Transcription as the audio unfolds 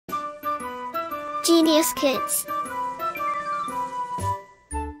Genius Kids.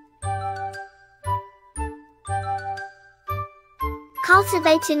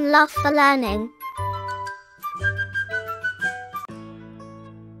 Cultivating love for learning.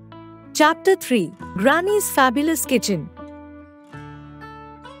 Chapter 3: Granny's Fabulous Kitchen.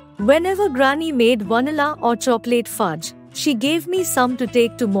 Whenever Granny made vanilla or chocolate fudge, she gave me some to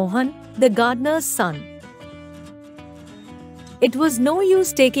take to Mohan, the gardener's son. It was no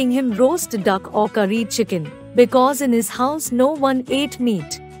use taking him roast duck or curried chicken, because in his house no one ate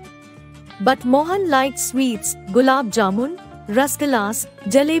meat. But Mohan liked sweets, gulab jamun, rasgullas,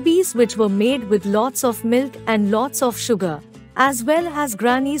 jalebis which were made with lots of milk and lots of sugar, as well as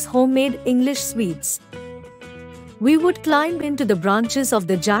Granny's homemade English sweets. We would climb into the branches of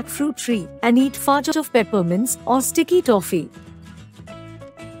the jackfruit tree and eat fudge of peppermints or sticky toffee.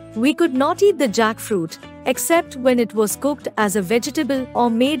 We could not eat the jackfruit, except when it was cooked as a vegetable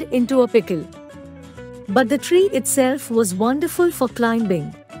or made into a pickle. But the tree itself was wonderful for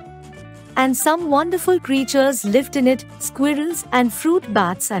climbing. And some wonderful creatures lived in it, squirrels and fruit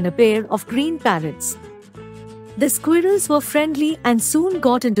bats and a pair of green parrots. The squirrels were friendly and soon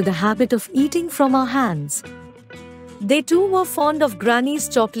got into the habit of eating from our hands. They too were fond of Granny's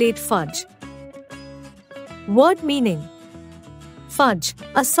chocolate fudge. Word meaning: fudge,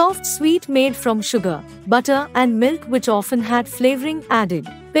 a soft sweet made from sugar, butter and milk which often had flavoring added.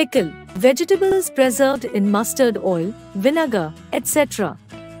 Pickle, vegetables preserved in mustard oil, vinegar, etc.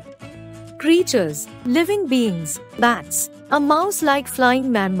 Creatures, living beings, bats, a mouse-like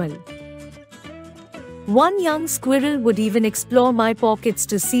flying mammal. One young squirrel would even explore my pockets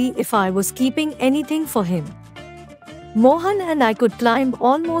to see if I was keeping anything for him. Mohan and I could climb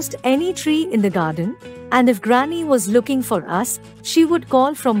almost any tree in the garden, and if Granny was looking for us, she would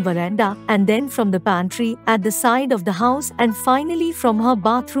call from veranda and then from the pantry at the side of the house and finally from her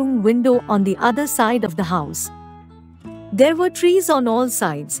bathroom window on the other side of the house. There were trees on all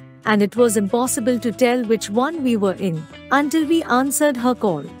sides, and it was impossible to tell which one we were in until we answered her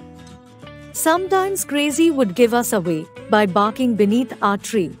call. Sometimes Crazy would give us away by barking beneath our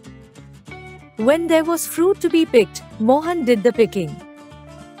tree. When there was fruit to be picked, Mohan did the picking.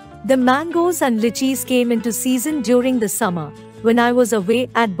 The mangoes and lychees came into season during the summer, when I was away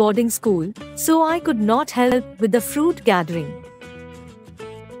at boarding school, so I could not help with the fruit gathering.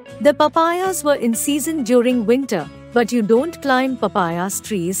 The papayas were in season during winter, but you don't climb papayas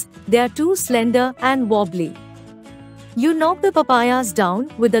trees, they are too slender and wobbly. You knock the papayas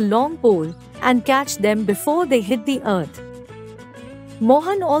down with a long pole and catch them before they hit the earth.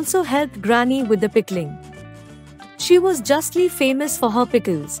 Mohan also helped Granny with the pickling. She was justly famous for her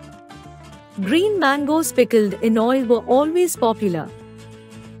pickles. Green mangoes pickled in oil were always popular.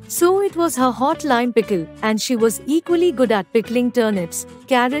 So it was her hot lime pickle, and she was equally good at pickling turnips,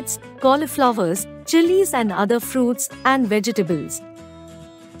 carrots, cauliflowers, chilies and other fruits and vegetables.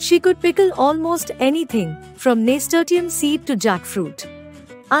 She could pickle almost anything, from nasturtium seed to jackfruit.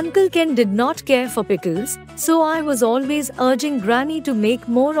 Uncle Ken did not care for pickles, so I was always urging Granny to make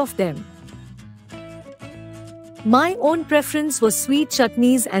more of them. My own preference was sweet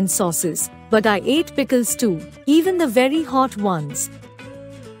chutneys and sauces, but I ate pickles too, even the very hot ones.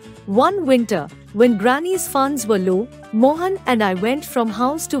 One winter, when Granny's funds were low, Mohan and I went from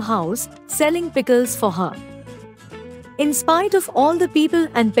house to house, selling pickles for her. In spite of all the people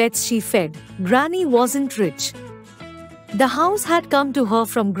and pets she fed, Granny wasn't rich. The house had come to her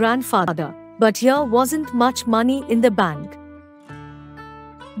from grandfather, but here wasn't much money in the bank.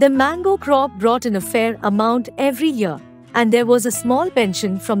 The mango crop brought in a fair amount every year, and there was a small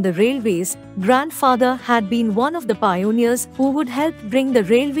pension from the railways. Grandfather had been one of the pioneers who would help bring the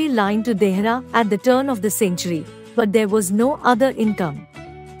railway line to Dehra at the turn of the century, but there was no other income.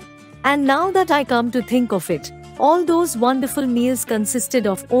 And now that I come to think of it, all those wonderful meals consisted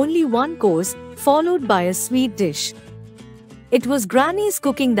of only one course, followed by a sweet dish. It was Granny's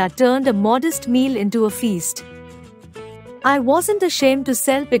cooking that turned a modest meal into a feast. I wasn't ashamed to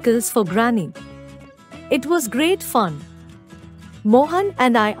sell pickles for Granny. It was great fun. Mohan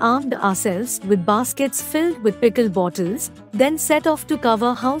and I armed ourselves with baskets filled with pickle bottles, then set off to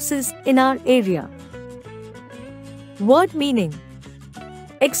cover houses in our area. Word meaning: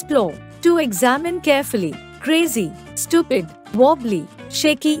 explore, to examine carefully, crazy, stupid, wobbly,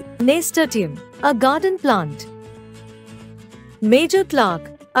 shaky, nasturtium, a garden plant. Major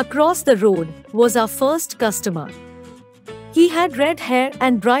Clark, across the road, was our first customer. He had red hair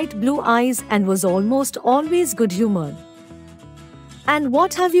and bright blue eyes and was almost always good-humored. "And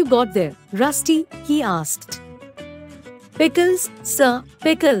what have you got there, Rusty?" he asked. "Pickles, sir,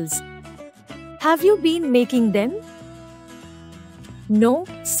 pickles." "Have you been making them?" No,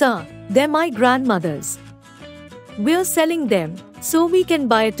 sir, they're my grandmother's. We're selling them, so we can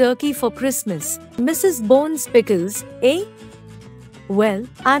buy a turkey for Christmas. Mrs. Bones Pickles, eh? Well,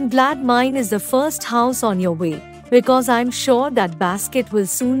 I'm glad mine is the first house on your way, because I'm sure that basket will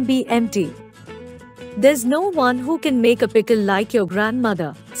soon be empty. There's no one who can make a pickle like your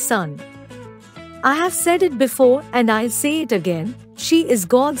grandmother, son. I have said it before and I'll say it again, she is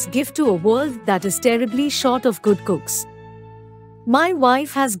God's gift to a world that is terribly short of good cooks. My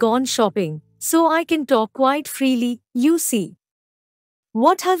wife has gone shopping, so I can talk quite freely, you see.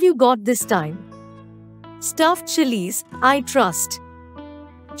 What have you got this time? Stuffed chilies, I trust.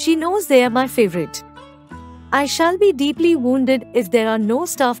 She knows they are my favorite. I shall be deeply wounded if there are no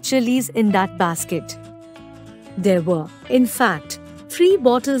stuffed chilies in that basket. There were, in fact, 3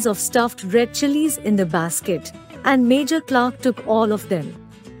 bottles of stuffed red chilies in the basket, and Major Clark took all of them.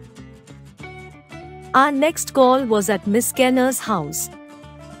 Our next call was at Miss Kenner's house.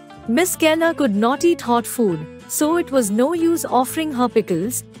 Miss Kenner could not eat hot food, so it was no use offering her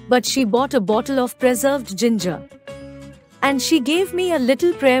pickles, but she bought a bottle of preserved ginger. And she gave me a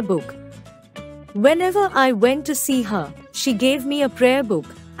little prayer book. Whenever I went to see her, she gave me a prayer book,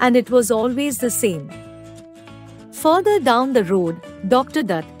 and it was always the same. Further down the road, Dr.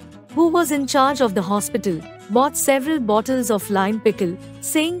 Dutt, who was in charge of the hospital, bought several bottles of lime pickle,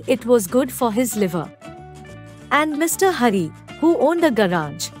 saying it was good for his liver. And Mr. Hari, who owned a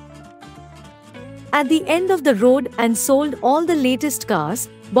garage at the end of the road and sold all the latest cars,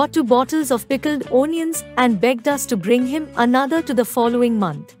 bought 2 bottles of pickled onions and begged us to bring him another to the following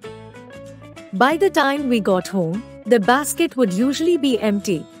month. By the time we got home, the basket would usually be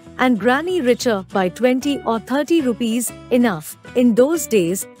empty, and Granny richer by 20 or 30 rupees, enough, in those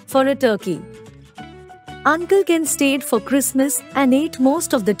days, for a turkey. Uncle Ken stayed for Christmas and ate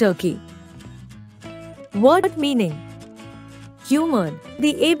most of the turkey. Word meaning: humored,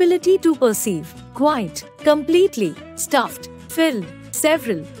 the ability to perceive, quite, completely, stuffed, filled,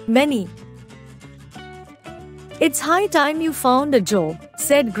 several, many. It's high time you found a job,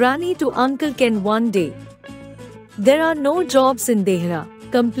 said Granny to Uncle Ken one day. There are no jobs in Dehra,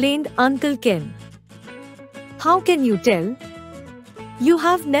 complained Uncle Ken. How can you tell? You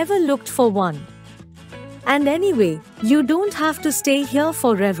have never looked for one. And anyway, you don't have to stay here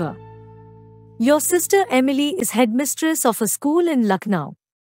forever. Your sister Emily is headmistress of a school in Lucknow.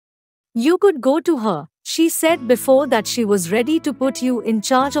 You could go to her. She said before that she was ready to put you in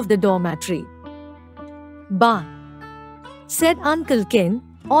charge of the dormitory. Bah! Said Uncle Ken.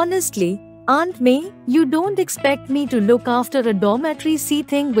 Honestly, Aunt May, you don't expect me to look after a dormitory sea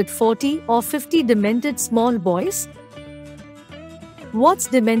thing with 40 or 50 demented small boys? What's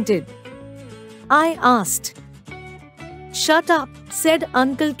demented? I asked. Shut up, said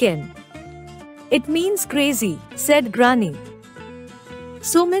Uncle Ken. It means crazy, said Granny.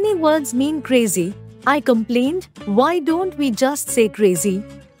 So many words mean crazy, I complained. Why don't we just say crazy?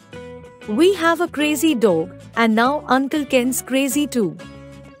 We have a crazy dog, and now Uncle Ken's crazy too.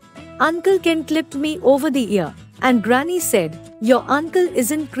 Uncle Ken clipped me over the ear, and Granny said, your uncle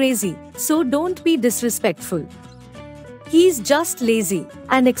isn't crazy, so don't be disrespectful. He's just lazy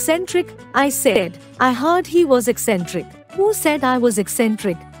and eccentric, I said. I heard he was eccentric. Who said I was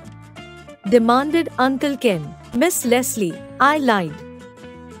eccentric? Demanded Uncle Ken. Miss Leslie, I lied.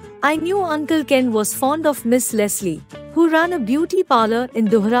 I knew Uncle Ken was fond of Miss Leslie, who ran a beauty parlor in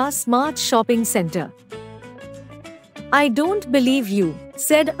Dohra's Smart Shopping Center. I don't believe you,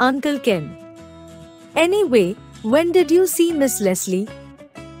 said Uncle Ken. Anyway, when did you see Miss Leslie?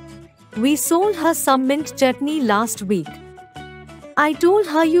 We sold her some mint chutney last week. I told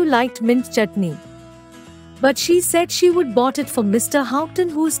her you liked mint chutney. But she said she would bought it for Mr. Houghton,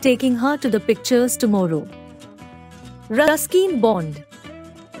 who's taking her to the pictures tomorrow. Ruskin Bond.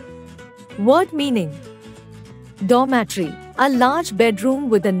 Word meaning: dormitory, a large bedroom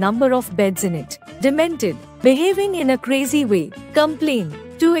with a number of beds in it. Demented, behaving in a crazy way. Complain,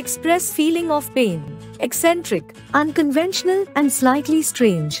 to express feeling of pain. Eccentric, unconventional and slightly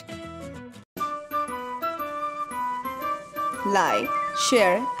strange. Like,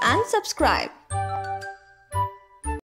 share and subscribe.